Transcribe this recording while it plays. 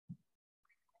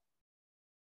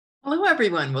Hello,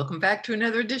 everyone. Welcome back to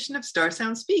another edition of Star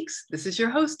Sound Speaks. This is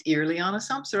your host, Irliana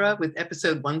Samsara, with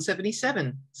episode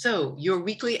 177. So, your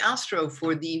weekly astro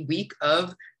for the week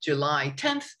of July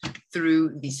 10th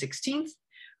through the 16th.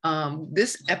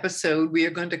 This episode, we are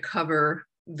going to cover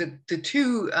the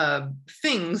two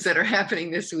things that are happening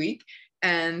this week,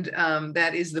 and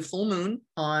that is the full moon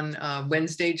on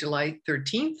Wednesday, July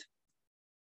 13th,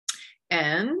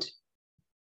 and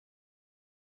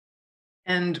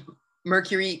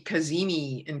Mercury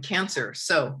Cazimi in Cancer.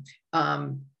 So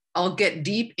I'll get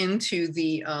deep into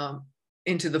the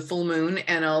full moon,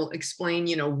 and I'll explain,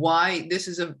 why this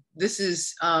is a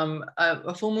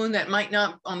full moon that might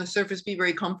not on the surface be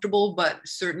very comfortable, but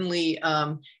certainly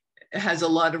has a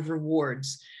lot of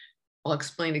rewards. I'll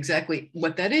explain exactly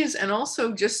what that is, and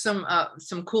also just some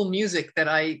cool music that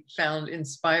I found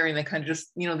inspiring. That kind of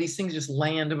just, these things just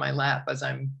land in my lap as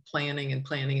I'm planning, and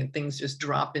things just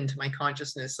drop into my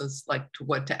consciousness as like to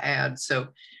what to add. So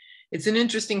it's an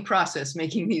interesting process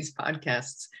making these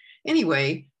podcasts.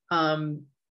 Anyway,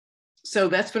 so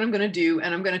that's what I'm going to do,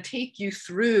 and I'm going to take you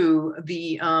through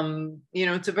the,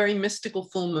 it's a very mystical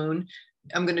full moon.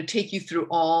 I'm going to take you through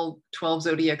all 12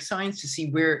 zodiac signs to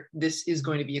see where this is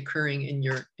going to be occurring in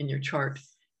your chart.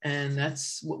 And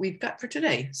that's what we've got for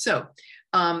today. So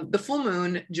the full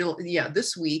moon,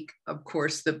 this week, of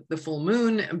course, the full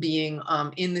moon being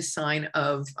in the sign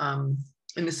of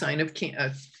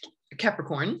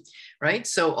Capricorn, right?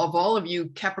 So of all of you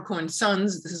Capricorn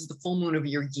suns, this is the full moon of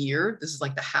your year. This is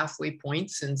like the halfway point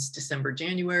since December,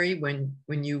 January,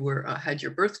 when you were had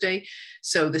your birthday.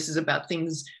 So this is about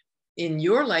things in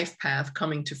your life path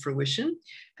coming to fruition.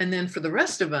 And then for the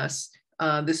rest of us,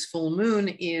 this full moon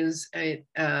is,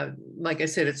 like I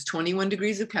said, it's 21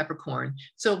 degrees of Capricorn.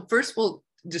 So first we'll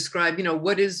describe,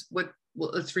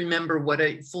 let's remember what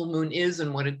a full moon is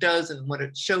and what it does and what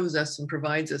it shows us and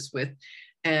provides us with.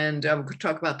 And we'll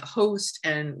talk about the host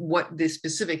and what the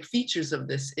specific features of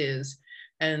this is.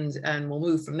 And we'll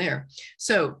move from there.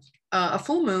 So a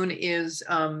full moon is,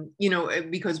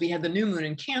 because we had the new moon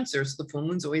in Cancer, so the full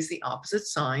moon's always the opposite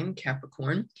sign,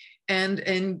 Capricorn. And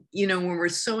when we're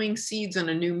sowing seeds on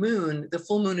a new moon, the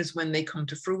full moon is when they come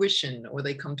to fruition or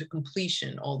they come to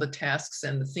completion, all the tasks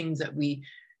and the things that we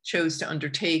chose to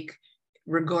undertake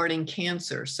regarding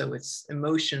Cancer. So it's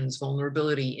emotions,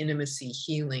 vulnerability, intimacy,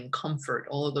 healing, comfort,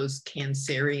 all of those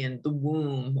Cancerian, the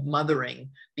womb,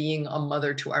 mothering, being a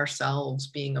mother to ourselves,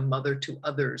 being a mother to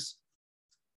others.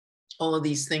 All of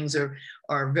these things are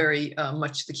very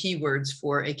much the keywords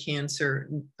for a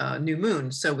Cancer new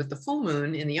moon. So with the full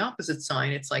moon in the opposite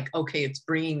sign, it's like, okay, it's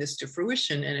bringing this to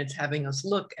fruition and it's having us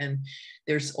look, and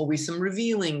there's always some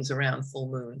revealings around full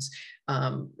moons.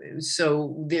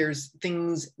 So there's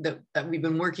things that we've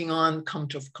been working on come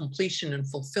to completion and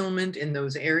fulfillment in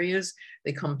those areas.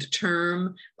 They come to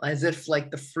term as if like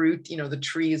the fruit, the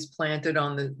tree is planted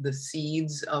on the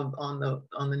seeds on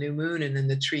the new moon, and then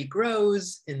the tree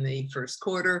grows in the first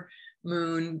quarter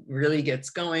moon, really gets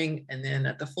going. And then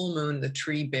at the full moon, the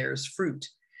tree bears fruit.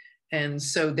 And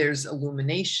so there's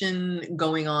illumination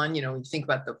going on. You think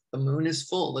about the moon is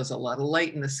full, there's a lot of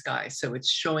light in the sky. So it's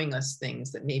showing us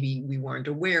things that maybe we weren't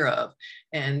aware of.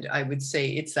 And I would say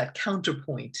it's that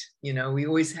counterpoint. We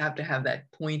always have to have that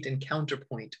point and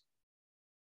counterpoint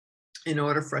in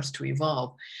order for us to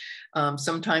evolve.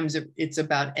 Sometimes it's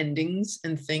about endings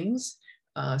and things,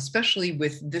 especially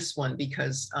with this one,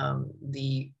 because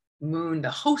the moon, the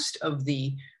host of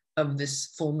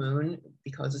this full moon,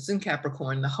 because it's in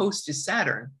Capricorn, the host is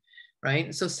Saturn,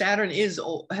 right? So Saturn has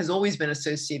always been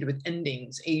associated with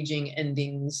endings, aging,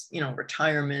 endings,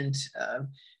 retirement,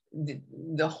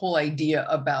 the whole idea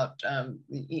about,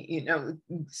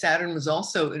 Saturn was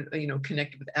also,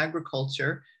 connected with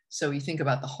agriculture. So you think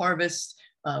about the harvest,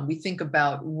 we think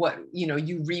about what,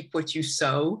 you reap what you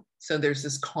sow. So there's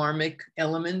this karmic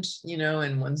element,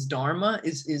 and one's dharma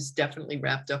is definitely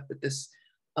wrapped up with this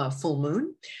full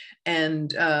moon.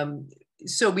 And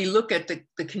so we look at the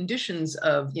conditions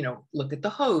of, look at the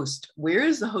host. Where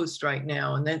is the host right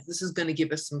now? And then this is going to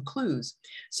give us some clues.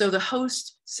 So the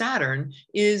host, Saturn,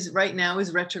 is right now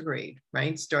is retrograde,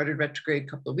 right? Started retrograde a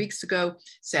couple of weeks ago.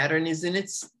 Saturn is in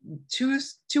its two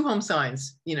home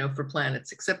signs, for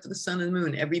planets, except for the sun and the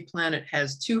moon. Every planet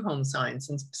has two home signs.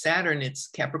 And Saturn, it's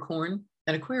Capricorn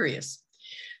and Aquarius.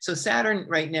 So Saturn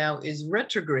right now is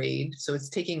retrograde. So it's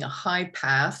taking a high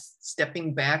path,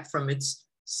 stepping back from its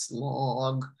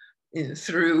slog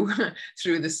through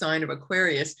the sign of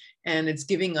Aquarius, and it's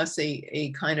giving us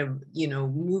a kind of,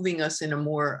 moving us in a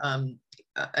more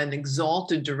an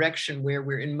exalted direction where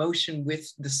we're in motion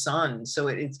with the sun. So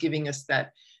it's giving us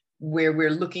that where we're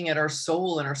looking at our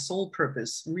soul and our soul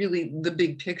purpose, really the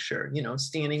big picture. You know,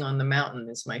 standing on the mountain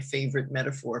is my favorite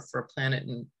metaphor for a planet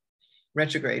in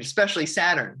retrograde, especially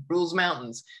Saturn rules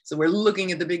mountains. So we're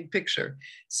looking at the big picture.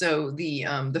 So the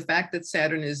fact that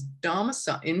Saturn is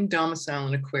domicile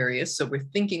in Aquarius, so we're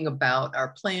thinking about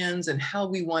our plans and how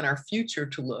we want our future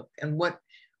to look, and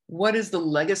what is the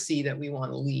legacy that we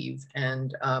want to leave.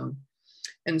 And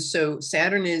so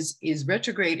Saturn is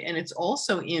retrograde, and it's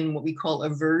also in what we call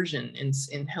aversion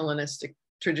in Hellenistic,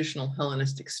 traditional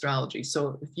Hellenistic astrology.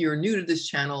 So if you're new to this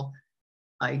channel,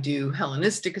 I do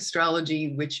Hellenistic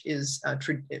astrology, which is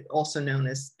also known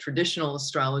as traditional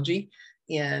astrology,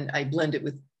 and I blend it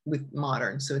with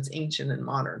modern, so it's ancient and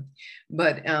modern.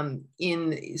 But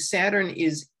in Saturn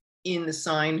is in the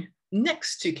sign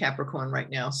next to Capricorn right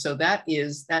now, so that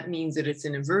means that it's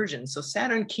in inversion. So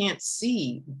Saturn can't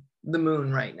see the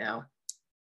moon right now,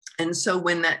 and so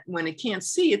when it can't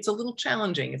see, it's a little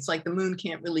challenging. It's like the moon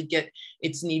can't really get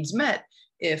its needs met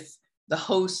if the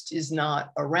host is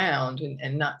not around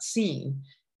and not seen.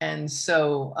 And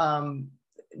so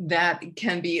that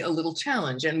can be a little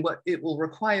challenge. And what it will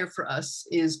require for us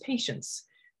is patience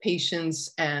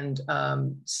and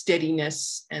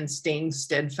steadiness and staying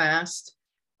steadfast.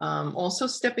 Also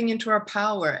stepping into our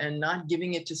power and not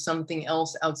giving it to something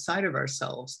else outside of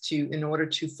ourselves in order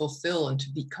to fulfill and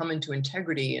to come into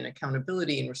integrity and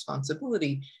accountability and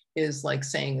responsibility is like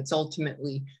saying it's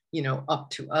ultimately, you know, up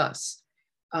to us.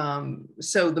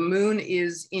 So the moon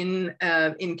is in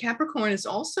Capricorn is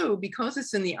also, because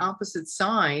it's in the opposite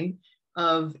sign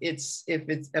of its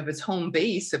home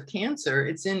base of Cancer,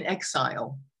 it's in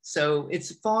exile. So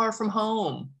it's far from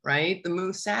home, right? The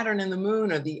moon, Saturn and the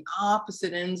moon are the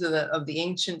opposite ends of the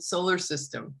ancient solar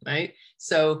system, right?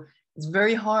 So it's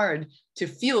very hard to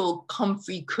feel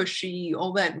comfy, cushy,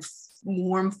 all that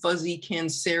warm, fuzzy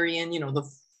Cancerian, you know, the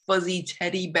fuzzy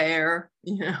teddy bear,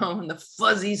 you know, and the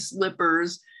fuzzy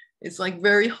slippers. It's like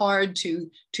very hard to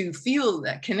feel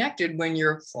that connected when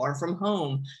you're far from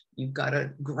home. You've got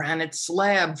a granite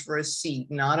slab for a seat,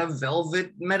 not a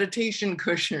velvet meditation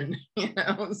cushion, you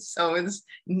know, so it's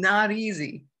not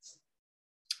easy.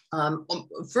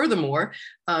 Furthermore,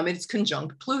 it's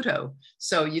conjunct Pluto.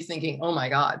 So you're thinking, oh my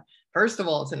God, first of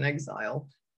all, it's in exile.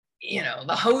 You know,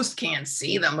 the host can't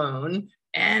see the moon,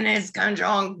 and it's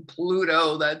conjunct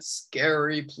Pluto, that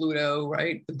scary Pluto,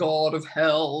 right? The god of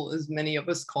hell, as many of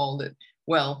us called it.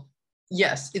 Well,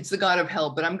 yes, it's the god of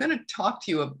hell, but I'm going to talk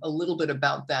to you a little bit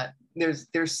about that.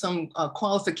 There's some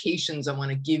qualifications I want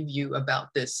to give you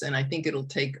about this, and I think it'll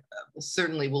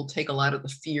certainly will take a lot of the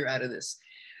fear out of this.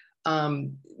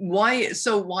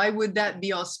 Why would that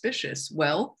be auspicious?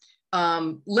 Well,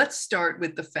 let's start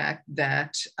with the fact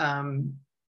that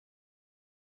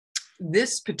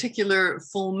this particular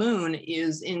full moon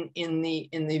is in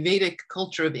the Vedic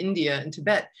culture of India and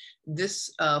Tibet.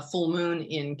 This full moon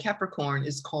in Capricorn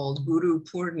is called Guru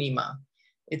Purnima.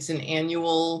 It's an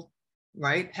annual,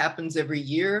 right? Happens every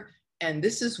year. And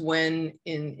this is when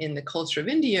in the culture of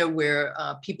India where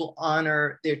people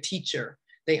honor their teacher.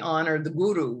 They honor the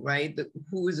guru, right?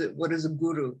 Who is it? What is a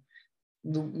guru?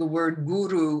 The word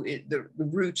guru, the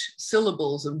root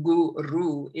syllables of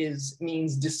guru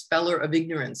means dispeller of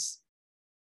ignorance,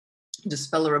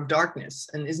 dispeller of darkness.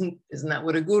 And isn't that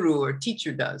what a guru or a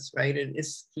teacher does, right? It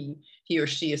is he or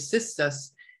she assists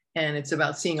us, and it's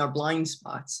about seeing our blind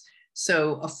spots.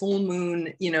 So a full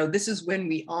moon, you know, this is when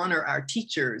we honor our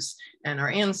teachers and our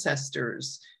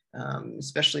ancestors,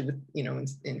 especially with, you know,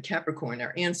 in Capricorn,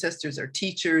 our ancestors, our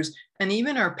teachers, and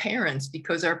even our parents,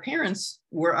 because our parents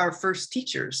were our first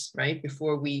teachers, right?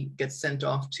 Before we get sent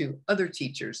off to other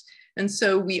teachers. And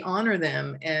so we honor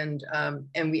them and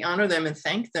we honor them and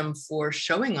thank them for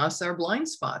showing us our blind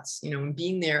spots, you know, and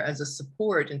being there as a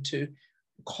support and to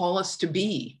call us to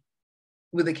be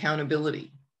with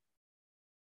accountability.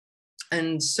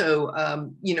 And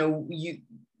so, you know,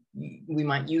 we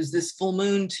might use this full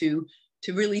moon to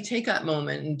really take that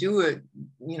moment and do it,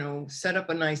 you know, set up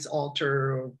a nice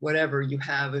altar or whatever you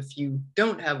have if you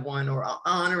don't have one, or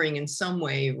honoring in some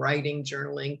way, writing,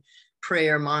 journaling,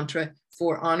 prayer, mantra,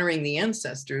 for honoring the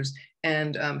ancestors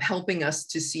and helping us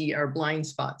to see our blind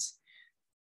spots.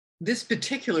 This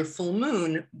particular full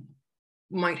moon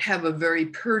might have a very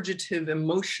purgative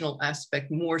emotional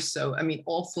aspect more so. I mean,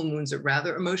 all full moons are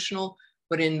rather emotional,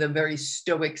 but in the very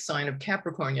stoic sign of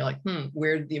Capricorn, you're like,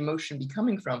 where'd the emotion be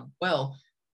coming from? Well,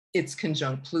 it's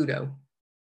conjunct Pluto.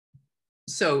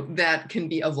 So that can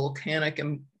be a volcanic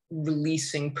and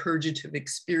releasing purgative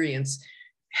experience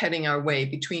heading our way.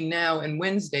 Between now and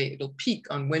Wednesday, it'll peak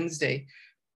on Wednesday.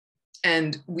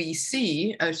 And we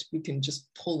see, as we can just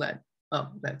pull that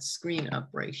up, that screen up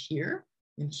right here.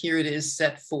 And here it is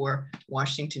set for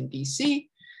Washington, D.C.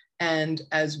 And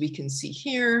as we can see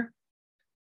here,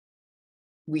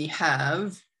 we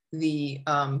have the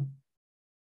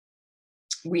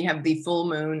full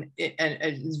moon, and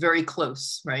it's very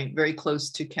close, right? Very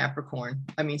close to Capricorn.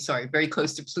 I mean, sorry, very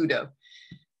close to Pluto.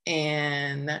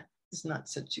 And that is not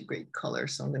such a great color,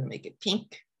 so I'm going to make it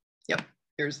pink. Yep,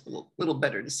 here's a little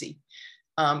better to see.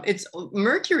 It's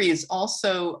Mercury is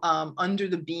also under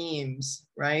the beams,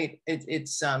 right?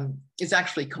 It's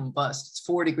actually combust. It's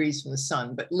 4 degrees from the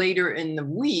sun. But later in the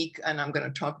week, and I'm going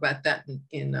to talk about that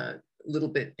in a little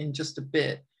bit, in just a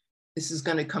bit, this is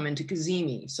going to come into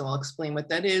Cazimi. So I'll explain what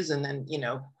that is. And then, you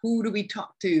know, who do we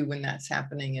talk to when that's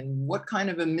happening? And what kind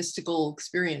of a mystical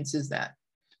experience is that?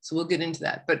 So we'll get into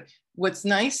that. But what's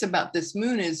nice about this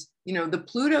moon is, you know, the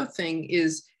Pluto thing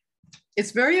is,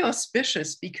 it's very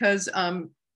auspicious because,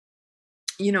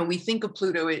 you know, we think of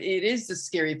Pluto, it is the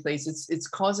scary place.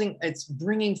 It's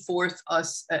bringing forth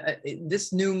us,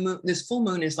 this new moon, this full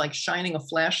moon is like shining a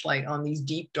flashlight on these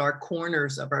deep, dark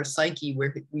corners of our psyche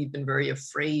where we've been very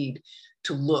afraid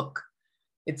to look.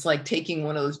 It's like taking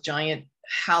one of those giant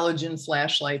halogen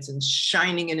flashlights and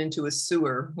shining it into a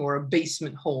sewer or a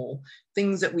basement hole,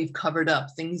 things that we've covered up,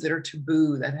 things that are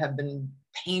taboo, that have been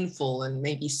painful and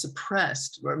maybe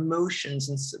suppressed, or emotions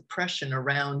and suppression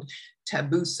around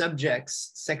taboo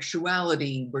subjects,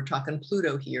 sexuality. We're talking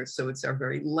Pluto here, so it's our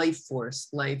very life force,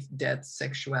 life, death,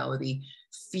 sexuality,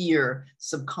 fear,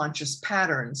 subconscious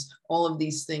patterns, all of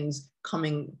these things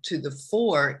coming to the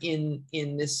fore in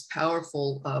this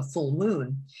powerful full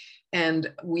moon.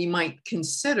 And we might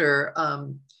consider,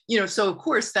 you know, so of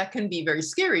course that can be very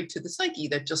scary to the psyche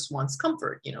that just wants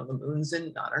comfort. You know, the moon's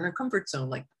not in a comfort zone,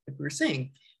 like we were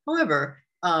saying. However,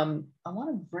 I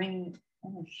want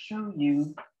to show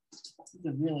you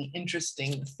a really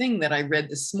interesting thing that I read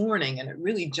this morning, and it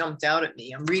really jumped out at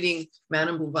me. I'm reading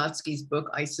Madame Blavatsky's book,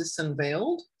 Isis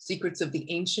Unveiled, Secrets of the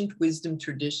Ancient Wisdom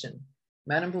Tradition.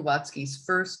 Madame Blavatsky's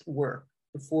first work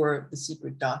before The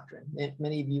Secret Doctrine.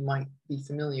 Many of you might be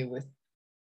familiar with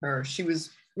her. She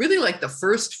was really like the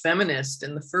first feminist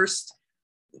and the first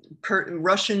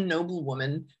Russian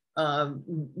noblewoman,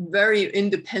 very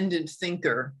independent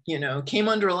thinker, you know, came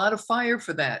under a lot of fire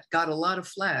for that, got a lot of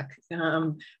flack.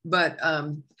 But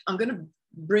I'm going to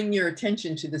bring your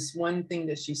attention to this one thing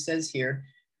that she says here.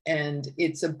 And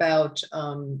it's about,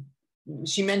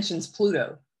 she mentions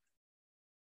Pluto.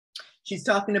 She's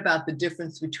talking about the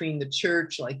difference between the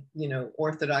church, like, you know,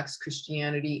 Orthodox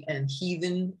Christianity, and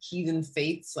heathen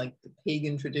faiths, like the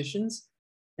pagan traditions.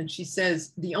 And she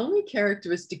says, the only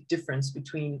characteristic difference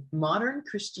between modern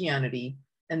Christianity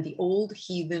and the old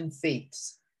heathen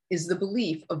faiths is the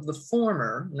belief of the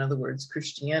former, in other words,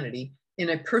 Christianity, in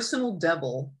a personal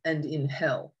devil and in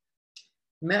hell.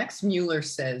 Max Muller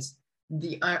says,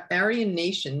 the Aryan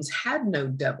nations had no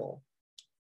devil.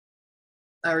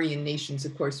 Aryan nations,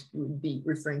 of course, would be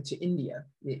referring to India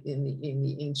in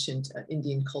the ancient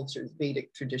Indian culture,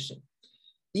 Vedic tradition.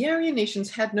 The Aryan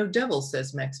nations had no devil,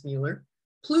 says Max Muller.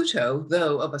 Pluto,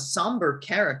 though of a somber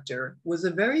character, was a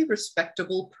very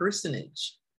respectable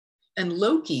personage. And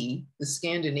Loki, the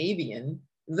Scandinavian,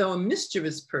 though a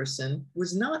mischievous person,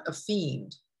 was not a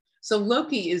fiend. So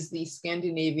Loki is the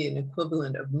Scandinavian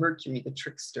equivalent of Mercury, the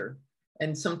trickster.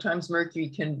 And sometimes Mercury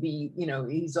can be, you know,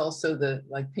 he's also the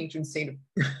like patron saint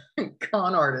of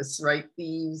con artists, right?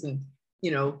 Thieves and,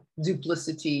 you know,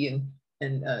 duplicity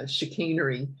and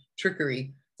chicanery,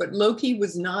 trickery. But Loki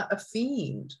was not a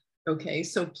fiend. Okay,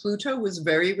 so Pluto was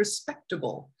very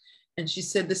respectable. And she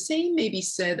said the same may be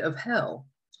said of hell.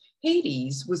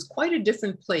 Hades was quite a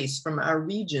different place from our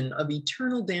region of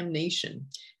eternal damnation,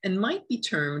 and might be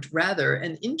termed rather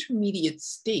an intermediate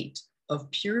state of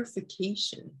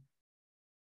purification.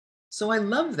 So I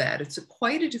love that. It's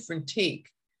quite a different take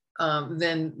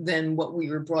than what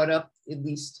we were brought up, at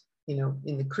least, you know,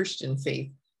 in the Christian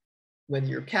faith. Whether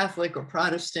you're Catholic or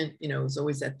Protestant, you know, there's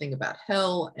always that thing about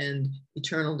hell and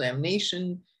eternal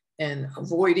damnation and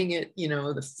avoiding it, you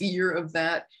know, the fear of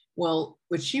that. Well,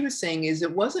 what she was saying is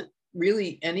it wasn't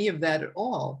really any of that at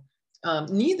all.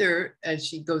 Neither, as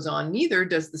she goes on, neither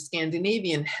does the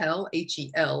Scandinavian hell,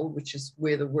 H-E-L, which is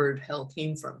where the word hell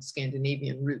came from,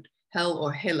 Scandinavian root, hell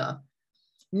or hela,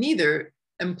 neither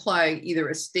imply either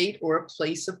a state or a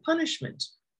place of punishment.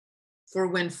 For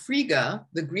when Frigga,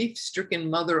 the grief-stricken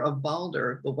mother of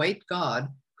Balder, the white god,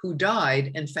 who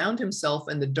died and found himself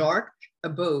in the dark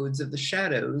abodes of the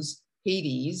shadows,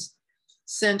 Hades,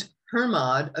 sent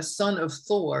Hermod, a son of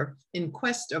Thor, in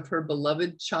quest of her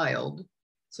beloved child.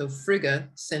 So Frigga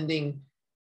sending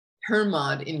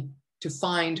Hermod in to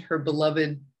find her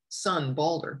beloved son,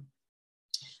 Balder.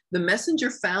 The messenger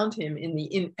found him in the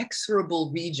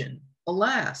inexorable region,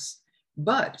 alas,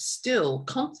 but still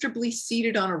comfortably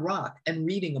seated on a rock and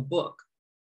reading a book.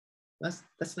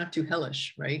 That's not too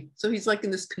hellish, right? So he's like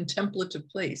in this contemplative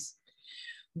place.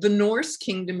 The Norse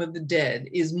kingdom of the dead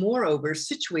is moreover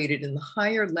situated in the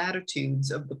higher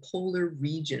latitudes of the polar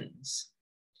regions.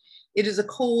 It is a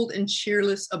cold and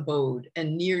cheerless abode,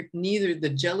 and neither the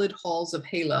gelid halls of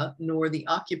Hela nor the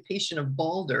occupation of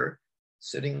Balder,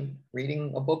 sitting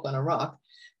reading a book on a rock,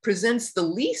 presents the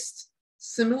least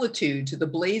similitude to the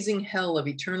blazing hell of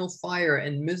eternal fire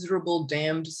and miserable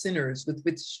damned sinners with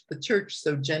which the church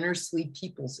so generously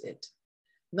peoples it.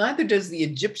 Neither does the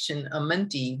Egyptian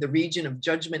Amenti, the region of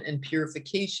judgment and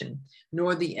purification,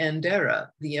 nor the Andhra,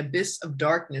 the abyss of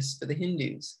darkness for the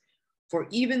Hindus. For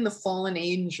even the fallen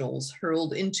angels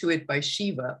hurled into it by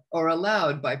Shiva are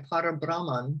allowed by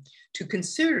Parabrahman to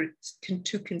consider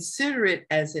it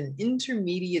as an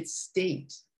intermediate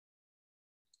state.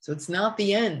 So it's not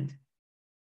the end.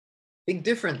 Big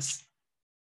difference.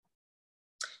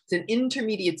 It's an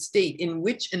intermediate state in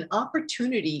which an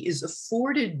opportunity is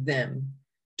afforded them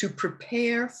to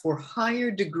prepare for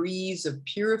higher degrees of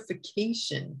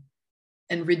purification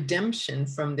and redemption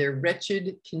from their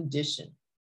wretched condition.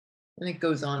 And it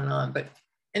goes on and on. But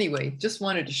anyway, just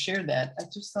wanted to share that. I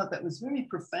just thought that was very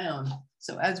profound.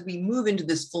 So as we move into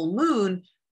this full moon,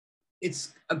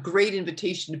 it's a great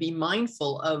invitation to be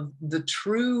mindful of the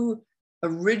true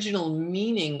original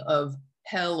meaning of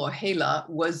hell or Hela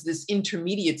was this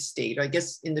intermediate state. I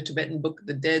guess in the Tibetan Book of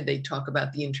the Dead, they talk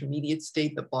about the intermediate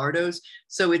state, the bardos.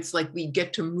 So it's like we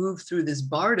get to move through this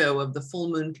bardo of the full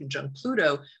moon conjunct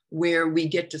Pluto, where we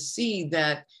get to see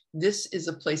that this is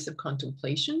a place of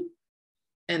contemplation,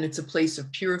 and it's a place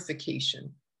of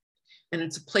purification. And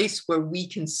it's a place where we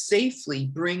can safely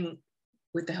bring,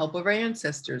 with the help of our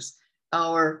ancestors,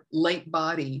 our light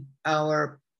body,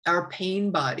 our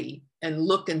pain body, and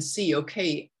look and see,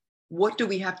 okay, what do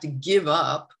we have to give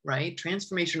up, right?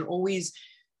 Transformation always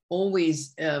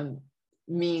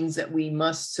means that we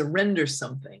must surrender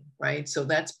something, right? So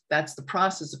that's the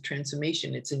process of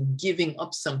transformation. It's in giving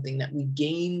up something that we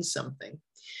gain something.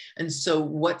 And so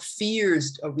what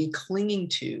fears are we clinging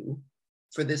to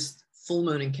for this full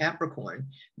moon in Capricorn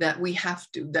that we have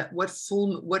to, what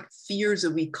fears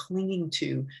are we clinging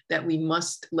to that we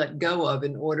must let go of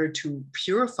in order to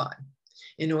purify,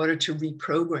 in order to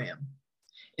reprogram,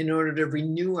 in order to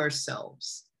renew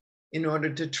ourselves, in order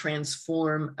to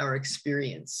transform our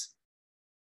experience.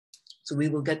 So we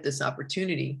will get this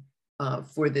opportunity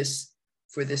for this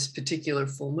particular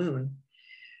full moon.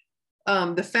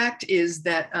 The fact is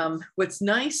that what's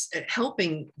nice at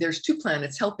helping, there's two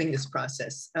planets helping this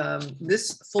process.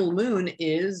 This full moon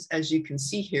is, as you can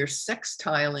see here,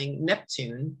 sextiling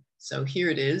Neptune. So here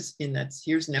it is,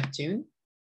 here's Neptune.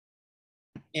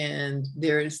 And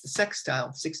there is the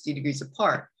sextile, 60 degrees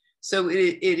apart. So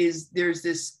there's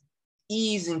this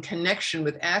ease and connection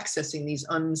with accessing these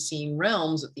unseen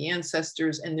realms of the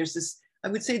ancestors. And there's this, I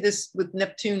would say this with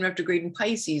Neptune retrograde in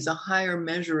Pisces, a higher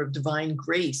measure of divine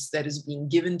grace that is being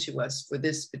given to us for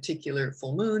this particular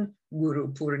full moon,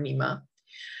 Guru Purnima.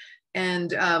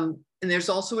 And there's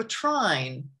also a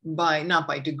trine, not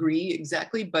by degree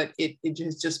exactly, but it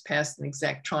has just passed an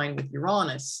exact trine with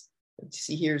Uranus. You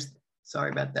see here's,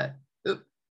 sorry about that. Oop,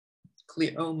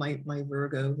 clear, oh, my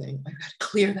Virgo thing. I gotta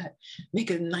clear that, make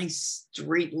a nice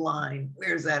straight line.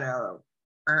 Where's that arrow?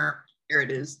 Here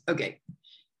it is, okay.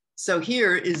 So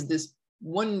here is this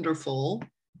wonderful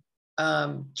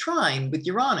trine with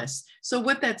Uranus. So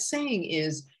what that's saying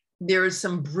is there is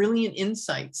some brilliant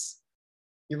insights.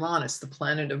 Uranus, the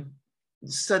planet of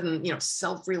sudden,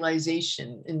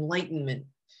 self-realization, enlightenment,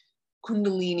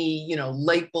 Kundalini,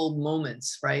 light bulb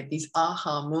moments, right? These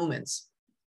aha moments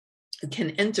can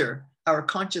enter our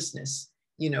consciousness,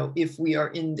 if we are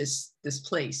in this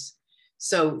place.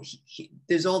 So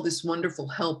there's all this wonderful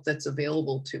help that's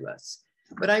available to us.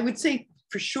 But I would say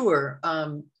for sure,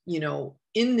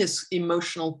 in this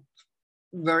emotional,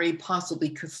 very possibly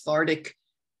cathartic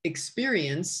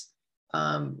experience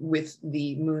with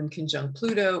the moon conjunct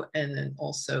Pluto, and then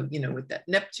also, with that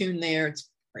Neptune there, it's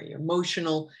very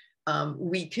emotional.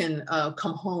 We can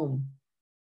come home.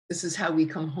 This is how we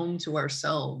come home to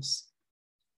ourselves.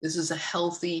 This is a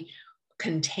healthy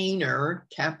container,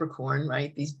 Capricorn,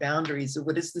 right? These boundaries. So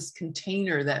what is this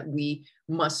container that we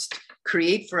must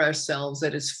create for ourselves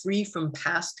that is free from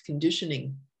past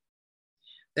conditioning,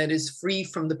 that is free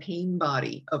from the pain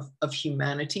body of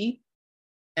humanity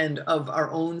and of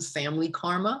our own family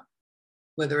karma,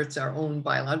 whether it's our own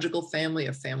biological family,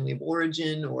 a family of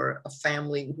origin, or a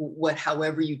family,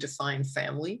 however you define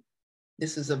family.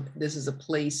 This is a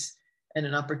place and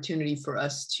an opportunity for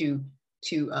us to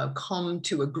come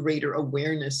to a greater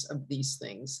awareness of these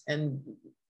things and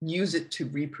use it to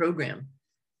reprogram.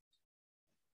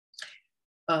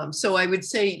 So I would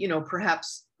say, you know,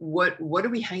 perhaps what are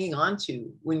we hanging on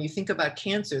to when you think about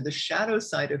cancer? The shadow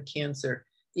side of cancer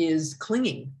is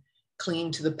clinging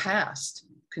to the past,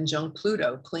 conjunct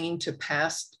Pluto, clinging to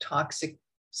past toxic,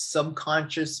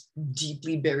 subconscious,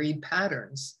 deeply buried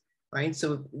patterns, right?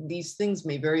 So these things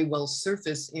may very well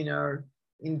surface in our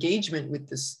engagement with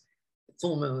this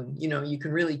full moon. You know, you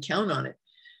can really count on it.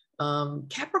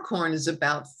 Capricorn is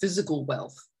about physical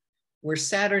wealth, where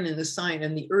Saturn in the sign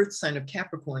and the earth sign of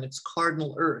Capricorn, it's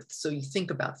cardinal earth. So you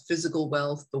think about physical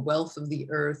wealth, the wealth of the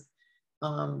earth.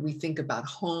 We think about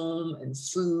home and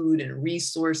food and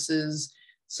resources.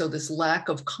 So this lack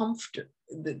of comfort,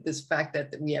 this fact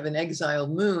that we have an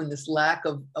exiled moon, this lack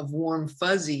of warm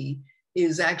fuzzy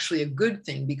is actually a good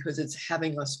thing because it's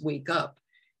having us wake up.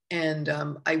 And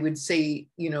I would say,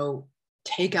 you know,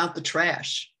 take out the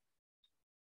trash.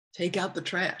 Take out the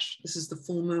trash. This is the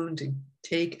full moon to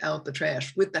take out the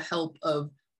trash with the help of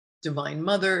Divine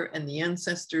Mother and the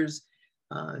ancestors,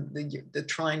 the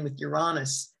trine with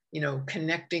Uranus, you know,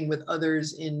 connecting with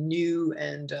others in new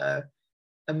and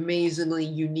amazingly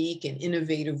unique and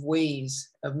innovative ways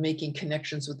of making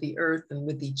connections with the earth and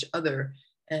with each other.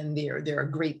 And there are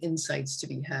great insights to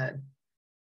be had.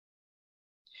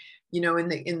 You know,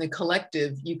 in the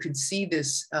collective, you could see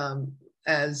this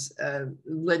as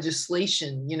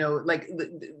legislation, you know, like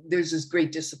there's this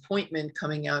great disappointment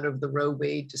coming out of the Roe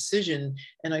Wade decision.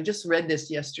 And I just read this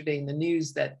yesterday in the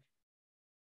news that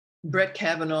Brett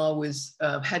Kavanaugh was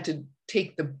had to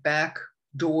take the back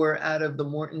door out of the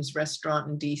Morton's restaurant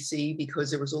in DC because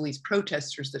there was all these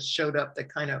protesters that showed up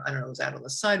that kind of, I don't know, was out on the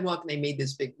sidewalk and they made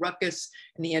this big ruckus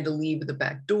and he had to leave the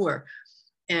back door.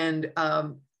 And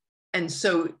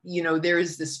so, you know, there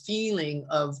is this feeling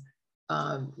of,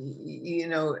 you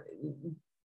know,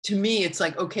 to me, it's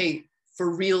like, okay,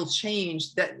 for real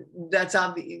change, that's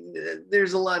obvious.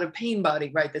 There's a lot of pain body,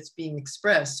 right, that's being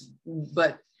expressed,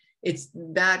 but it's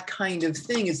that kind of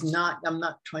thing is not, I'm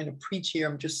not trying to preach here.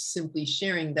 I'm just simply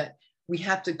sharing that we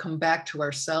have to come back to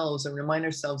ourselves and remind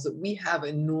ourselves that we have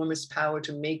enormous power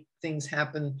to make things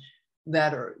happen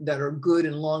that are good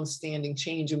and long-standing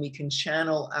change. And we can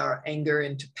channel our anger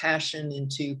into passion,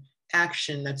 into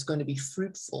action that's going to be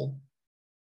fruitful.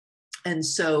 And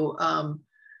so,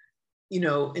 you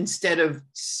know, instead of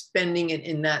spending it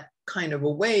in that kind of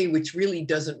a way, which really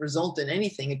doesn't result in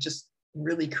anything, it just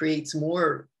really creates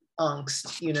more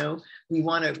angst, you know, we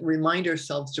want to remind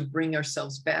ourselves to bring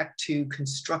ourselves back to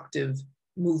constructive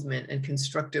movement and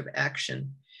constructive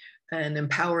action and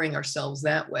empowering ourselves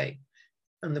that way.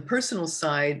 On the personal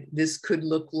side, this could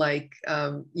look like,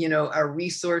 you know, our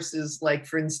resources, like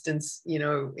for instance, you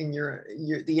know, in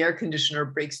the air conditioner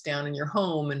breaks down in your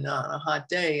home and on a hot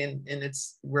day and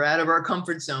we're out of our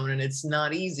comfort zone and it's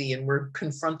not easy and we're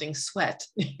confronting sweat,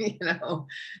 you know,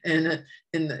 and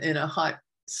in a hot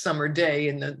summer day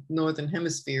in the Northern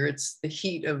Hemisphere, it's the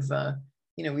heat of,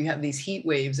 you know, we have these heat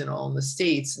waves and all in the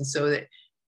States. And so that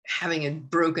having a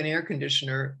broken air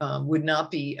conditioner would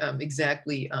not be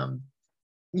exactly,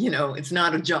 you know, it's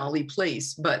not a jolly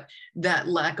place, but that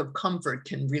lack of comfort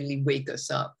can really wake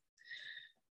us up.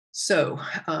 So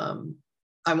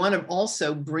I want to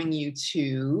also bring you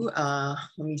to, let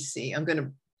me see, I'm going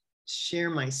to share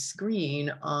my screen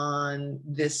on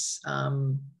this.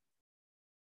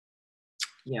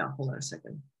 Yeah, hold on a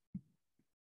second.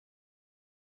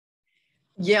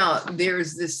 Yeah,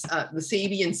 there's this, the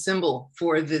Sabian symbol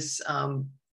for this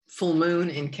full moon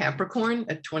in Capricorn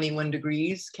at 21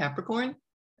 degrees Capricorn.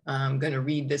 I'm going to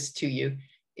read this to you.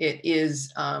 It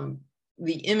is, the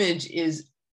image is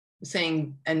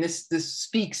saying, and this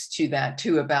speaks to that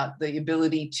too, about the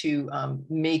ability to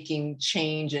making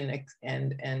change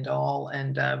and all,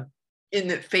 and in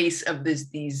the face of this,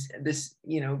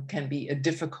 you know, can be a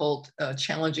difficult,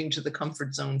 challenging to the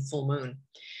comfort zone full moon.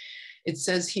 It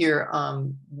says here,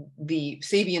 the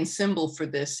Sabian symbol for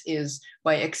this is,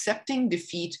 by accepting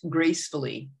defeat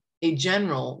gracefully, a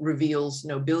general reveals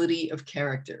nobility of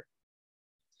character.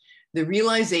 The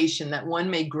realization that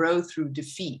one may grow through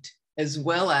defeat as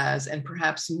well as, and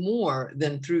perhaps more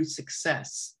than through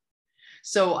success.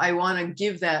 So I want to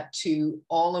give that to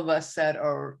all of us that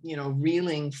are, you know,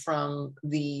 reeling from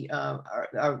the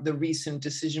recent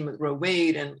decision with Roe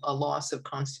Wade and a loss of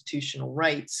constitutional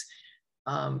rights,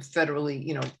 federally,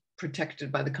 you know,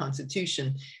 protected by the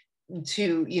Constitution,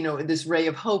 to, you know, this ray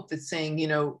of hope that's saying, you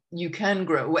know, you can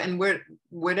grow, and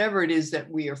whatever it is that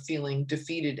we are feeling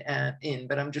defeated in,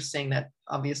 but I'm just saying that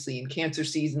obviously in Cancer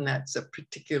season, that's a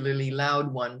particularly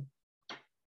loud one.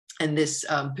 And this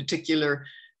particular,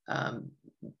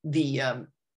 the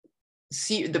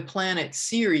planet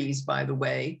Ceres, by the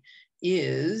way,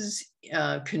 is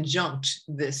conjunct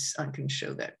this. I can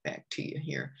show that back to you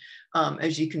here.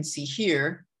 As you can see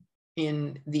here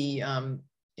in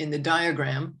the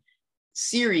diagram,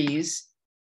 Ceres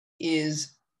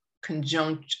is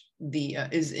conjunct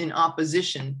is in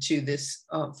opposition to this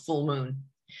full moon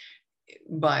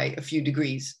by a few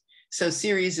degrees. So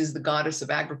Ceres is the goddess of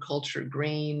agriculture,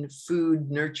 grain, food,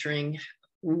 nurturing.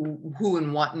 Who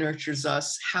and what nurtures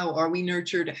us? How are we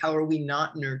nurtured? How are we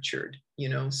not nurtured? You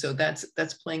know, so that's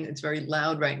playing. It's very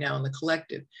loud right now in the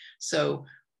collective. So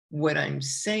what I'm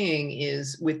saying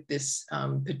is, with this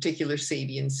particular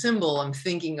Sabian symbol, I'm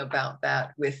thinking about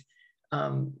that with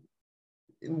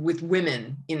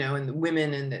women, you know, and the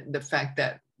women, and the fact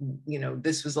that, you know,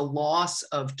 this was a loss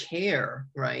of care,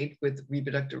 right, with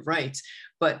reproductive rights,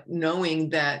 but knowing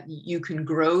that you can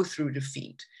grow through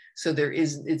defeat. So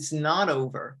it's not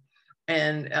over.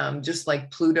 And just like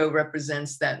Pluto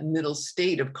represents that middle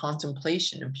state of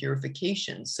contemplation and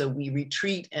purification. So we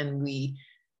retreat, and we,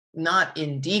 not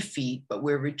in defeat, but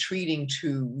we're retreating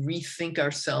to rethink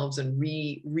ourselves and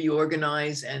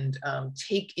reorganize and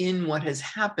take in what has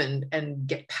happened and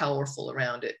get powerful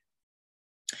around it.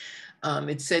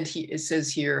 It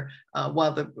says here,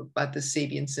 about the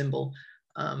Sabian symbol,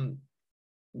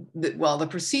 while the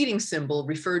preceding symbol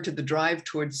referred to the drive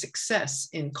towards success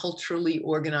in culturally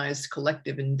organized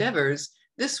collective endeavors,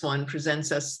 this one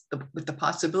presents us with the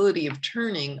possibility of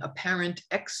turning apparent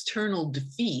external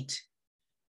defeat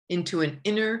into an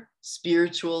inner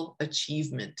spiritual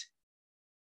achievement.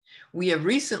 We have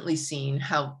recently seen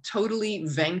how totally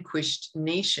vanquished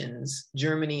nations,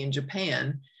 Germany and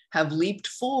Japan, have leaped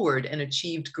forward and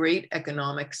achieved great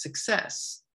economic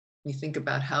success. You think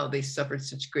about how they suffered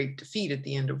such great defeat at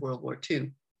the end of World War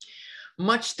II.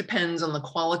 Much depends on the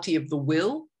quality of the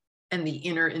will and the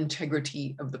inner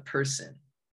integrity of the person.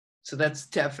 So that's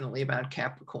definitely about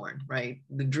Capricorn, right?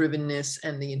 The drivenness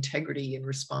and the integrity and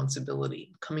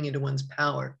responsibility coming into one's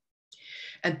power.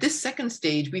 At this second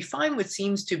stage, we find what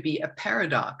seems to be a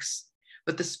paradox,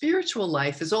 but the spiritual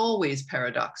life is always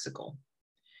paradoxical.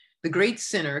 The great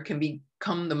sinner can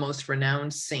become the most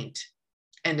renowned saint,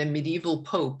 and a medieval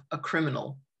pope a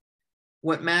criminal.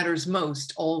 What matters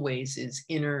most always is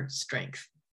inner strength.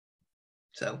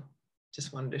 So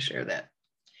just wanted to share that.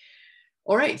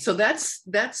 All right, so that's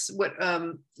what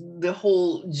the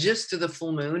whole gist of the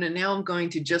full moon. And now I'm going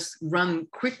to just run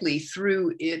quickly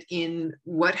through it in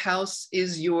what house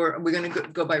is your, we're going to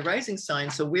go by rising sign.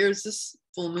 So where's this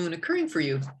full moon occurring for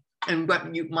you? And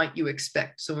what might you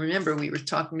expect? So remember, we were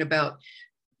talking about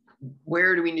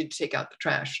where do we need to take out the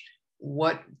trash?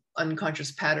 What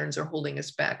unconscious patterns are holding us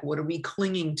back? What are we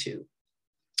clinging to?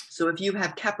 So if you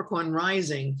have Capricorn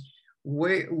rising,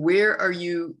 where are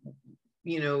you?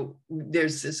 You know,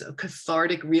 there's this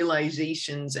cathartic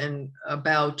realizations and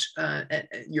about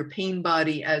your pain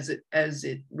body as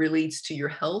it relates to your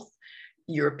health,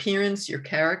 your appearance, your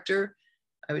character.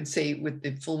 I would say with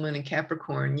the full moon in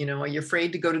Capricorn, you know, are you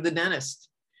afraid to go to the dentist?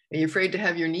 Are you afraid to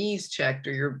have your knees checked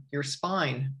or your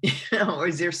spine? You know, or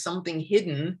is there something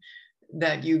hidden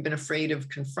that you've been afraid of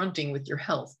confronting with your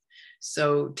health?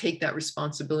 So take that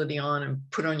responsibility on and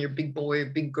put on your big boy,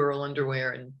 big girl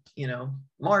underwear and, you know,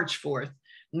 march forth,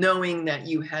 knowing that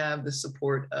you have the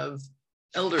support of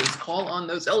elders. Call on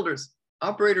those elders.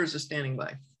 Operators are standing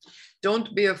by.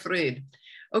 Don't be afraid.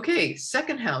 Okay,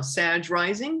 second house, Sag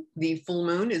rising. The full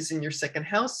moon is in your second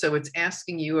house, so it's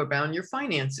asking you about your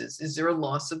finances. Is there a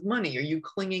loss of money? Are you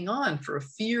clinging on for a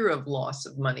fear of loss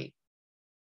of money?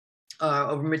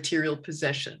 Over material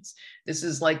possessions. This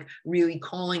is like really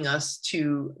calling us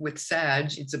to, with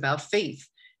Sag, it's about faith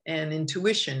and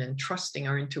intuition and trusting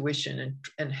our intuition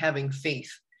and having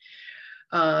faith.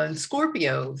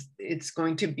 Scorpio, it's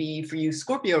going to be for you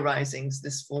Scorpio risings.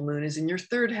 This full moon is in your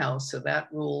third house. So that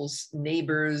rules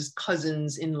neighbors,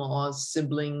 cousins, in-laws,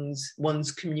 siblings,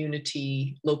 one's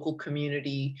community, local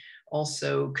community,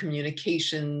 also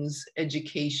communications,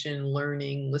 education,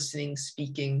 learning, listening,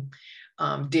 speaking.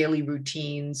 Daily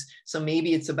routines. So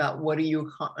maybe it's about what are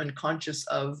you unconscious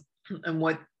of and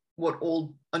what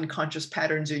old unconscious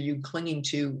patterns are you clinging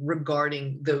to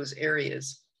regarding those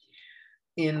areas.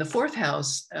 In the fourth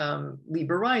house,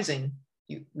 Libra rising,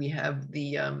 we have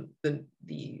the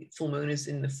full moon is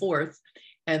in the fourth,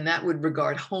 and that would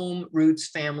regard home, roots,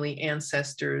 family,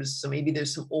 ancestors. So maybe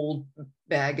there's some old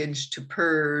baggage to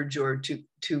purge or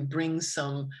to bring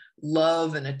some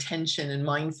love and attention and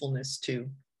mindfulness to.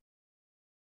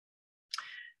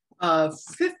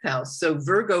 Fifth house, so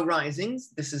Virgo risings,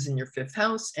 this is in your fifth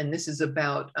house, and this is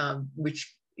about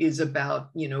which is about,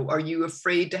 you know, are you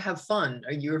afraid to have fun?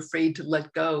 Are you afraid to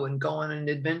let go and go on an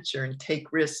adventure and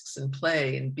take risks and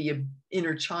play and be an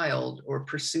inner child or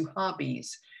pursue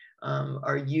hobbies?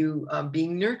 Are you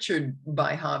being nurtured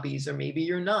by hobbies, or maybe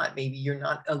you're not? Maybe you're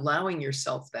not allowing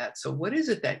yourself that. So what is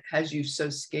it that has you so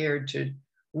scared to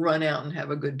run out and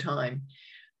have a good time?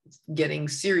 Getting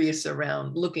serious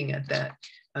around looking at that.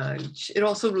 It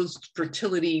also rules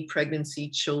fertility, pregnancy,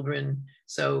 children.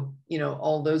 So, you know,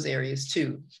 all those areas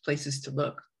too, places to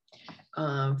look.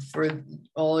 For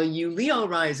all you Leo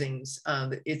risings,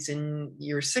 it's in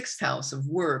your 6th house of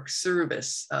work,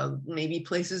 service, maybe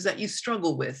places that you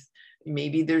struggle with.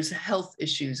 Maybe there's health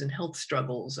issues and health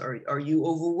struggles. Are you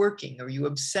overworking? Are you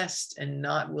obsessed and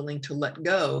not willing to let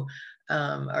go?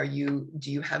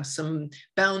 Do you have some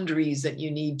boundaries that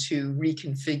you need to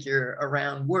reconfigure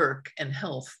around work and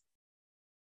health?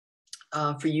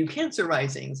 For you Cancer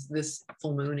risings, this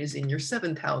full moon is in your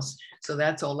 7th house. So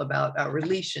that's all about our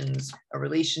relations, our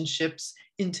relationships,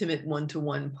 intimate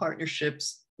one-to-one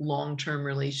partnerships, long-term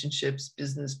relationships,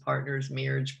 business partners,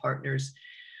 marriage partners.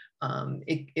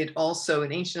 It also,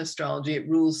 in ancient astrology, it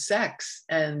rules sex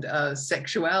and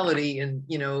sexuality and,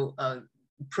 you know,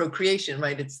 procreation,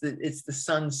 right? It's the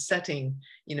sun setting,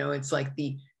 you know, it's like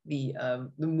the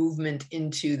movement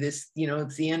into this, you know,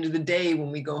 it's the end of the day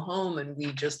when we go home and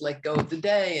we just let go of the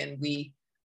day and we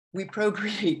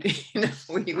procreate, you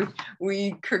know,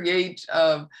 we create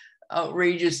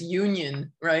outrageous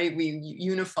union, right? We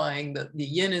unifying the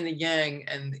yin and the yang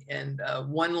and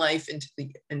one life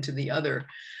into the other.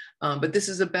 But this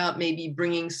is about maybe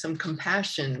bringing some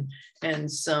compassion and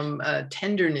some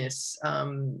tenderness.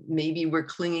 Maybe we're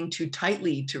clinging too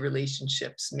tightly to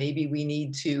relationships. Maybe we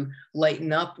need to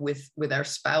lighten up with our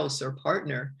spouse or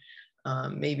partner.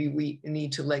 Maybe we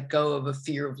need to let go of a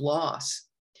fear of loss.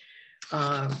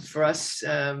 For us,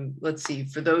 let's see,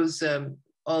 for those,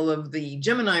 all of the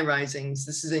Gemini risings,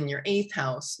 this is in your 8th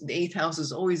house. The 8th house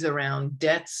is always around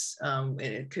debts.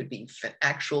 It could be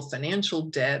actual financial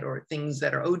debt or things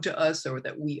that are owed to us or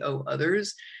that we owe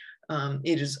others.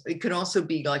 It could also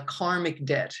be like karmic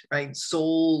debt, right?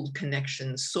 Soul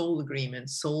connections, soul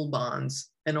agreements, soul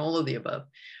bonds, and all of the above.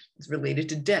 It's related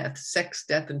to death, sex,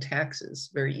 death, and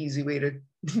taxes. Very easy way to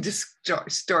just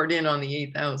start in on the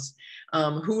 8th house.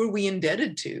 Who are we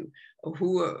indebted to?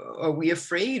 Who are we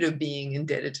afraid of being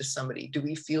indebted to somebody? Do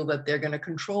we feel that they're going to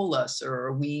control us, or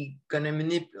are we going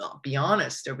to be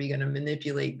honest? Are we going to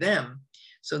manipulate them?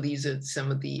 So these are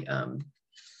some of the,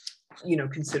 you know,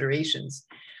 considerations.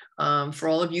 For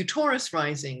all of you Taurus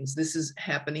risings, this is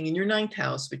happening in your 9th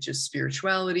house, which is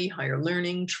spirituality, higher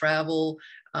learning, travel.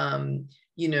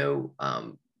 You know,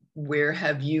 where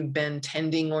have you been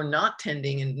tending or not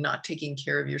tending and not taking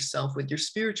care of yourself with your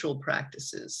spiritual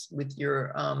practices, with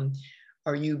your,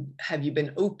 have you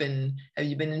been open? Have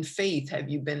you been in faith? Have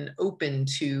you been open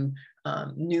to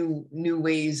new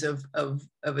ways of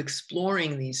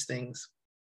exploring these things?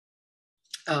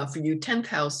 For you 10th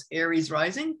house, Aries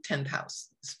rising, 10th house.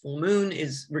 This full moon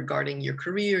is regarding your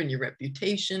career and your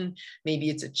reputation. Maybe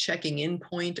it's a checking in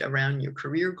point around your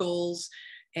career goals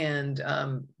and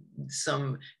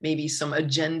maybe some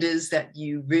agendas that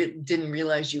you didn't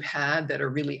realize you had that are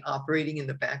really operating in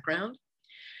the background.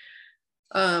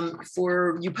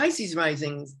 For you Pisces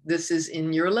risings, this is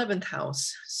in your 11th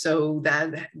house. So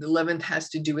that the 11th has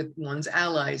to do with one's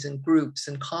allies and groups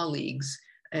and colleagues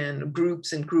and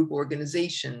groups and group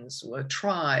organizations, a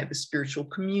tribe, a spiritual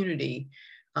community.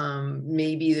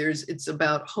 Maybe it's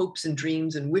about hopes and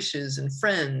dreams and wishes and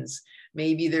friends.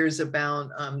 Maybe there's about,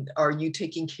 are you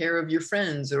taking care of your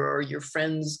friends, or are your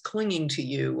friends clinging to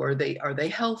you? Or are they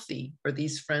healthy? Are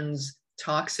these friends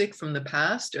toxic from the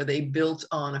past? Are they built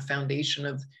on a foundation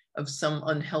of some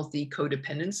unhealthy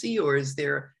codependency? Or is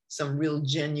there some real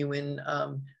genuine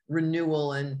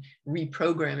renewal and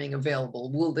reprogramming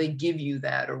available? Will they give you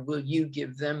that, or will you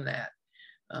give them that?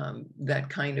 That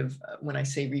kind of, when I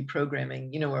say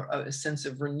reprogramming, you know, a sense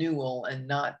of renewal and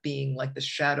not being like the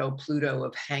shadow Pluto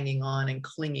of hanging on and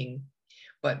clinging,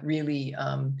 but really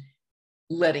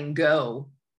letting go,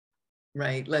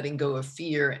 right? Letting go of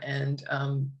fear and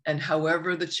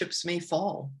however the chips may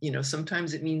fall. You know,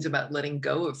 sometimes it means about letting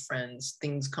go of friends.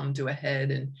 Things come to a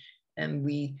head and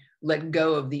we let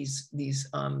go of these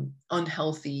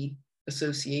unhealthy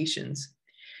associations.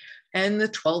 And the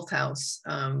 12th house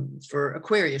for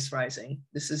Aquarius rising.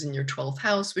 This is in your 12th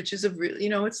house, which is you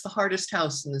know, it's the hardest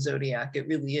house in the zodiac. It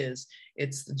really is.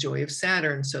 It's the joy of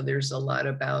Saturn. So there's a lot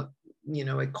about, you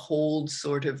know, a cold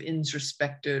sort of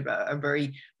introspective,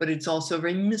 but it's also a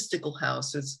very mystical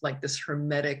house. It's like this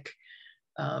hermetic,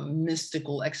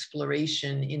 mystical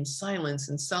exploration in silence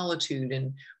and solitude.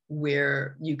 And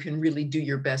where you can really do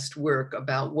your best work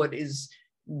about what is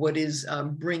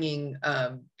bringing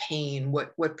pain,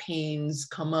 what pains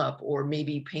come up, or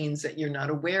maybe pains that you're not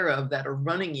aware of that are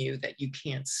running you that you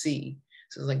can't see.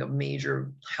 So it's like a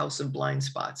major house of blind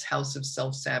spots, house of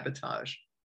self-sabotage.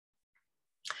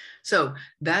 So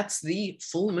that's the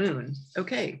full moon.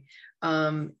 Okay.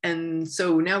 And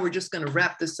so now we're just going to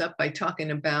wrap this up by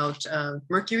talking about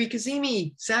Mercury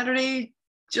Cazimi, Saturday,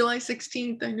 July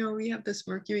 16th. I know we have this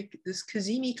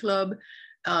Cazimi club.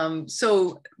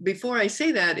 So before I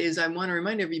say that I want to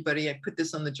remind everybody, I put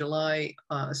this on the July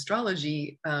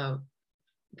astrology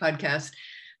podcast.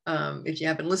 If you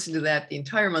haven't listened to that, the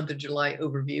entire month of July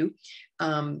overview.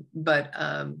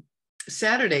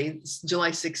 Saturday, July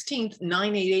 16th,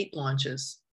 988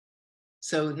 launches.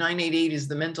 So 988 is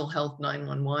the mental health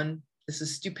 911. This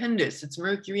is stupendous. It's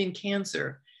Mercury in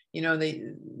Cancer. You know,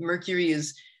 Mercury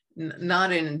is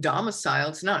not in domicile.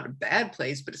 It's not a bad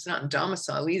place, but it's not in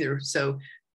domicile either. So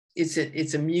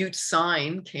it's a mute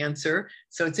sign, Cancer.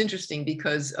 So it's interesting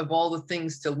because of all the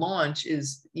things to launch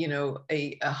is, you know,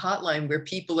 a hotline where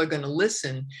people are going to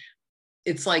listen.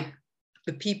 It's like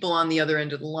the people on the other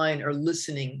end of the line are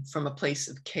listening from a place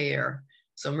of care.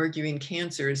 So Mercury in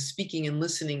Cancer is speaking and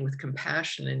listening with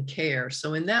compassion and care.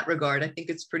 So in that regard, I think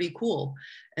it's pretty cool.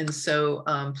 And so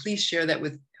please share that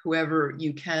with whoever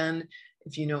you can.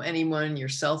 If you know anyone,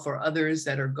 yourself or others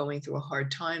that are going through a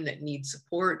hard time that need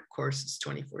support, of course, it's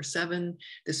 24/7.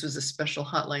 This was a special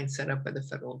hotline set up by the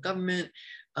federal government.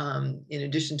 In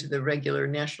addition to the regular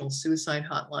national suicide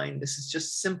hotline, this is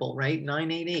just simple, right?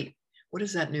 988. What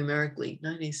is that numerically?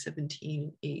 9, 8,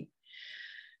 17, 8.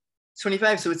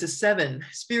 25, so it's a 7.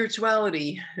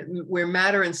 Spirituality, where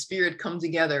matter and spirit come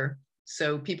together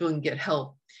so people can get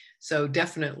help. So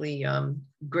definitely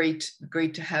great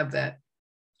to have that.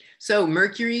 So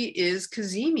Mercury is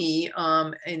Cazimi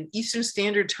in Eastern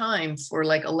Standard Time for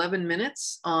like 11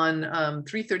 minutes on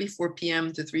 3:34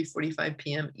 p.m. to 3:45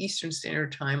 p.m. Eastern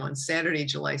Standard Time on Saturday,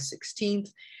 July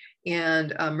 16th.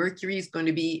 And Mercury is going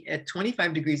to be at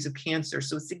 25 degrees of Cancer.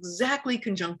 So it's exactly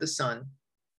conjunct the sun.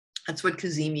 That's what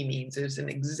Cazimi means. There's an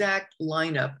exact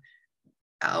lineup,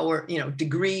 hour, you know,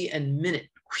 degree and minute.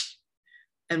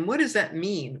 And what does that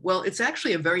mean? Well, it's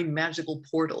actually a very magical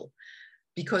portal,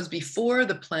 because before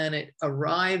the planet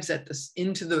arrives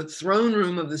into the throne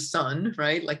room of the sun,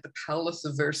 right, like the Palace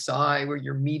of Versailles, where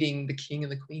you're meeting the king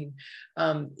and the queen,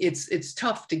 it's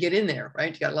tough to get in there,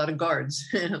 right? You got a lot of guards,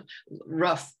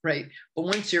 rough, right? But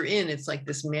once you're in, it's like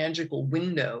this magical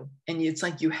window, and it's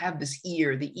like you have this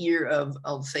ear, the ear of,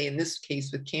 I'll say in this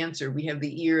case with Cancer, we have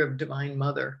the ear of Divine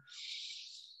Mother.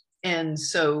 And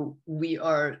so we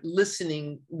are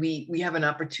listening, we have an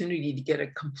opportunity to get a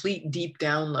complete deep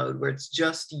download where it's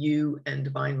just you and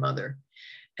Divine Mother.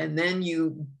 And then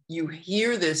you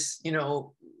hear this, you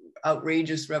know,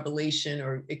 outrageous revelation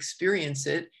or experience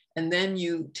it. And then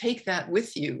you take that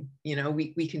with you. You know,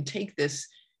 we can take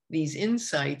these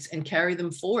insights and carry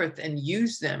them forth and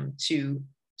use them to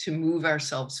move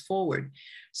ourselves forward.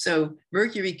 So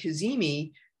Mercury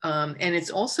Cazimi, and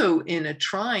it's also in a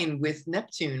trine with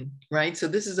Neptune, right? So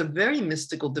this is a very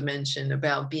mystical dimension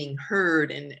about being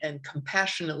heard and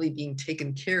compassionately being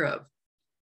taken care of.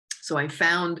 So I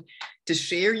found to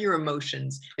share your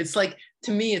emotions, it's like,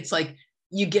 to me, it's like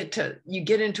you get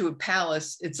into a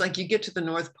palace. It's like you get to the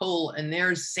North Pole and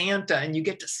there's Santa and you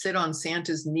get to sit on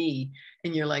Santa's knee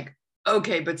and you're like,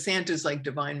 okay, but Santa's like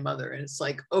Divine Mother. And it's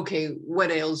like, okay,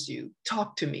 what ails you?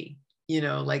 Talk to me. You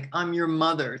know, like, I'm your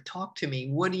mother, talk to me.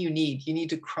 What do you need? You need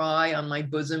to cry on my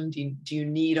bosom? Do you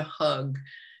need a hug?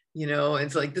 You know,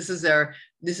 it's like, this is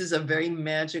a very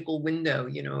magical window.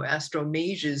 You know,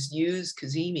 astromages use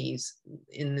Cazimis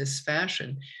in this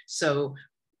fashion. So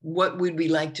what would we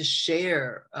like to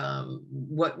share?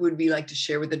 What would we like to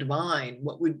share with the divine?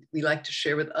 What would we like to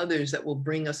share with others that will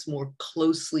bring us more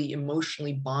closely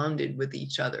emotionally bonded with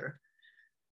each other?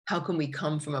 How can we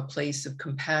come from a place of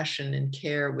compassion and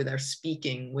care with our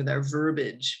speaking, with our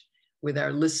verbiage, with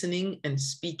our listening and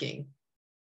speaking?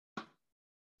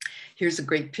 Here's a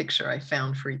great picture I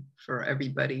found for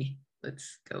everybody.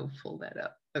 Let's go pull that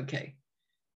up. Okay.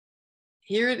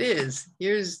 Here it is.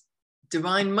 Here's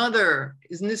Divine Mother.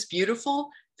 Isn't this beautiful?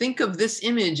 Think of this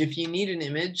image if you need an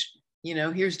image. You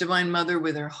know, here's Divine Mother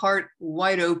with her heart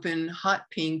wide open, hot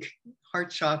pink, heart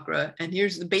chakra, and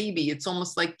here's the baby. It's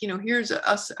almost like, you know, here's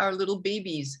us, our little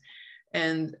babies,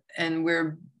 and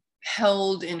we're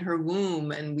held in her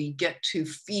womb and we get to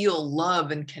feel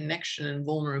love and connection and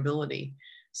vulnerability.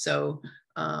 So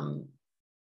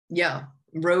yeah,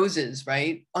 roses,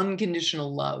 right?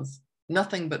 Unconditional love,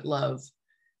 nothing but love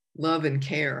and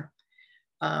care.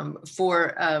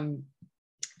 For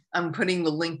I'm putting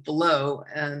the link below,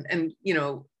 and you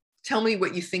know, tell me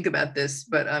what you think about this.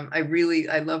 But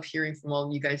I love hearing from all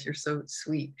of you guys. You're so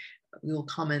sweet. Little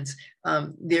comments.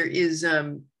 There is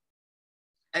an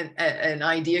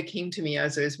idea came to me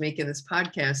as I was making this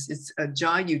podcast. It's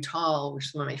Jai Uttal, which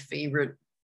is one of my favorite,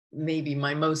 maybe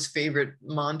my most favorite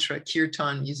mantra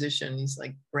kirtan musician. He's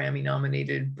like Grammy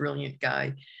nominated, brilliant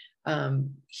guy.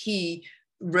 He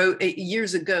wrote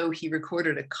years ago, he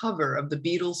recorded a cover of the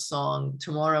Beatles song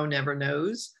Tomorrow Never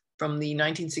Knows from the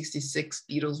 1966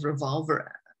 Beatles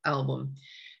Revolver album.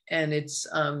 And it's,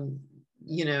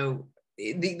 you know,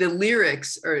 the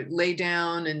lyrics are lay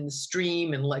down in the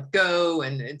stream and let go.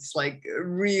 And it's like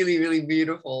really, really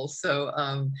beautiful. So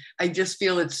I just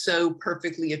feel it's so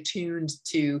perfectly attuned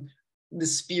to the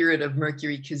spirit of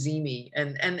Mercury Cazimi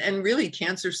and really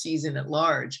Cancer season at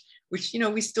large, which, you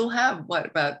know, we still have what,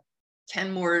 about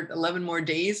 11 more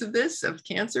days of this, of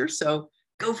Cancer. So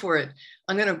go for it.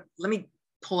 Let me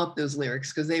pull up those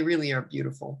lyrics because they really are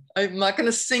beautiful. I'm not going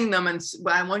to sing them,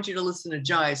 but I want you to listen to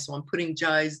Jai. So I'm putting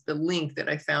Jai's, the link that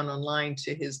I found online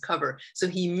to his cover. So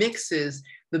he mixes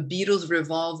the Beatles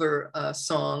Revolver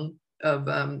song of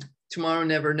Tomorrow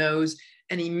Never Knows,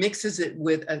 and he mixes it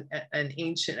with a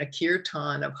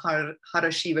kirtan of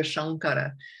Hara Shiva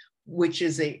Shankara, which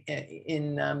is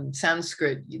in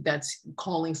Sanskrit, that's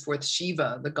calling forth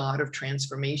Shiva, the god of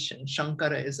transformation.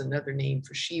 Shankara is another name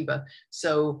for Shiva.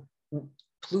 So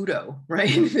Pluto,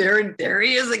 right? There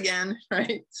he is again,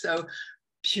 right? So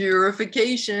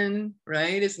purification,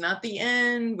 right? It's not the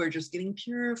end. We're just getting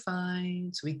purified.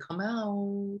 So we come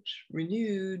out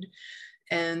renewed.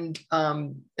 And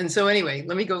so anyway,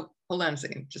 let me go, hold on a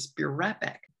second, just be right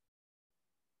back.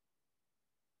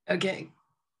 Okay.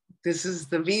 This is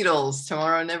the Beatles,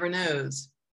 Tomorrow Never Knows.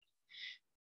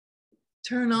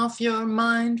 Turn off your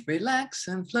mind, relax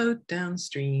and float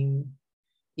downstream.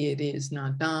 It is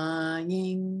not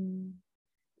dying.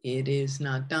 It is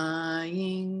not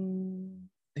dying.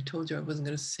 I told you I wasn't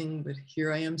going to sing, but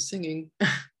here I am singing.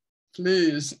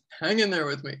 Please hang in there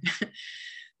with me.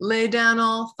 Lay down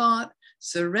all thought,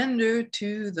 surrender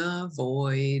to the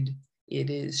void.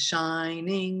 It is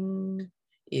shining.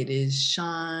 It is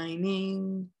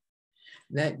shining.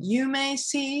 That you may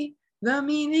see the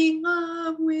meaning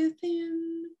of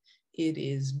within. It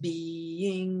is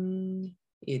being,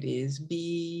 it is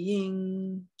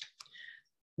being.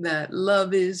 That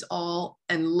love is all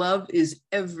and love is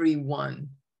everyone.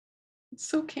 It's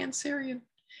so Cancerian.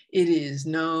 It is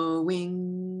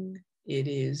knowing, it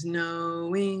is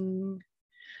knowing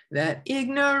that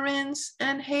ignorance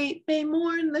and hate may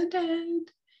mourn the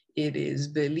dead. It is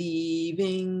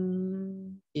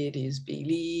believing, it is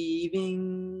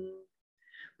believing.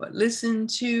 But listen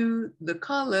to the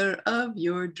color of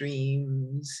your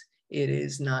dreams. It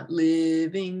is not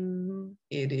living,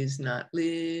 it is not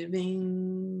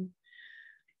living.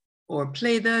 Or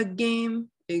play the game,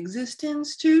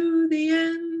 existence to the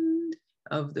end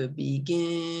of the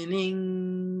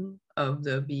beginning, of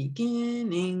the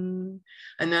beginning.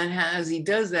 And then as he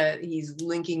does that, he's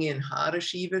linking in Hara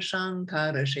Shiva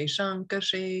Shankara, She Shankara,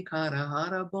 Shekara,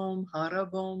 Hara Bom,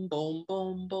 Bom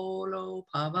Bom Bolo,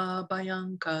 Pava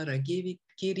Bayankara,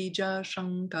 Girija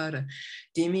Shankara,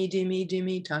 Dimi Dimi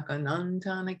Dimi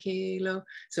Takanantana Kelo.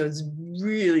 So it's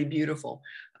really beautiful.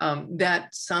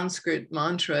 That Sanskrit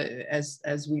mantra,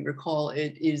 as we recall,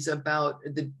 it is about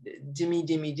the Dimi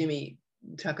Dimi Dimi.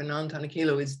 Takanantana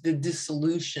Kelo is the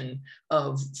dissolution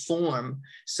of form.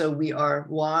 So we are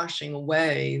washing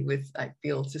away with, I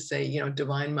feel to say, you know,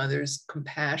 Divine Mother's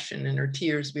compassion and her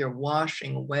tears, we are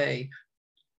washing away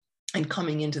and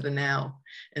coming into the now.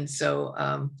 And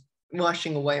so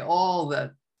washing away all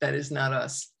that is not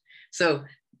us. So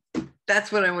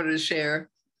that's what I wanted to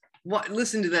share.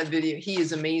 Listen to that video. He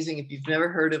is amazing. If you've never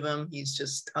heard of him, he's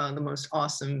just the most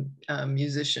awesome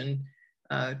musician.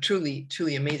 Truly,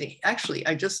 truly amazing. Actually,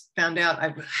 I just found out,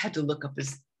 I had to look up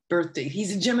his birthday.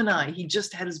 He's a Gemini. He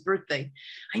just had his birthday.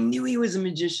 I knew he was a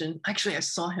magician. Actually, I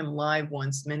saw him live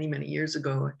once many, many years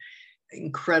ago.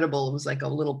 Incredible. It was like a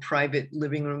little private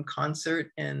living room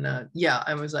concert. And yeah,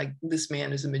 I was like, this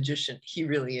man is a magician. He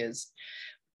really is.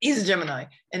 He's a Gemini,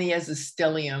 and he has a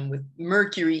stellium with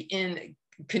Mercury in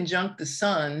conjunct the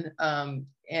sun.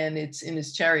 And it's in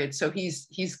his chariot. So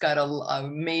he's got a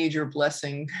major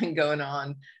blessing going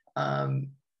on.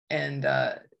 And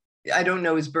I don't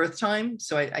know his birth time,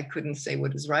 so I couldn't say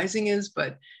what his rising is,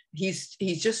 but he's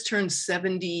just turned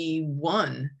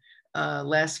 71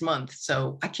 last month.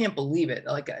 So I can't believe it.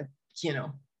 Like, you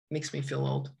know, makes me feel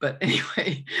old, but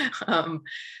anyway.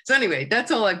 So anyway,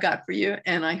 that's all I've got for you.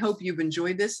 And I hope you've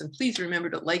enjoyed this. And please remember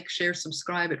to like, share,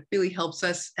 subscribe. It really helps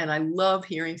us. And I love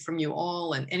hearing from you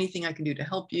all, and anything I can do to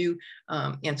help you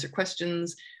answer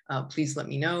questions, please let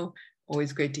me know.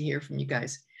 Always great to hear from you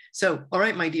guys. So, all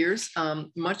right, my dears,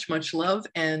 much, much love,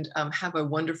 and have a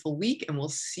wonderful week. And we'll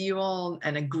see you all,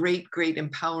 and a great, great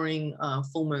empowering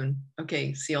full moon.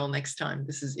 Okay, see you all next time.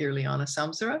 This is Irliana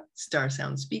Samsara, Star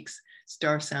Sound Speaks,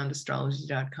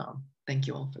 starsoundastrology.com. Thank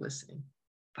you all for listening.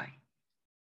 Bye.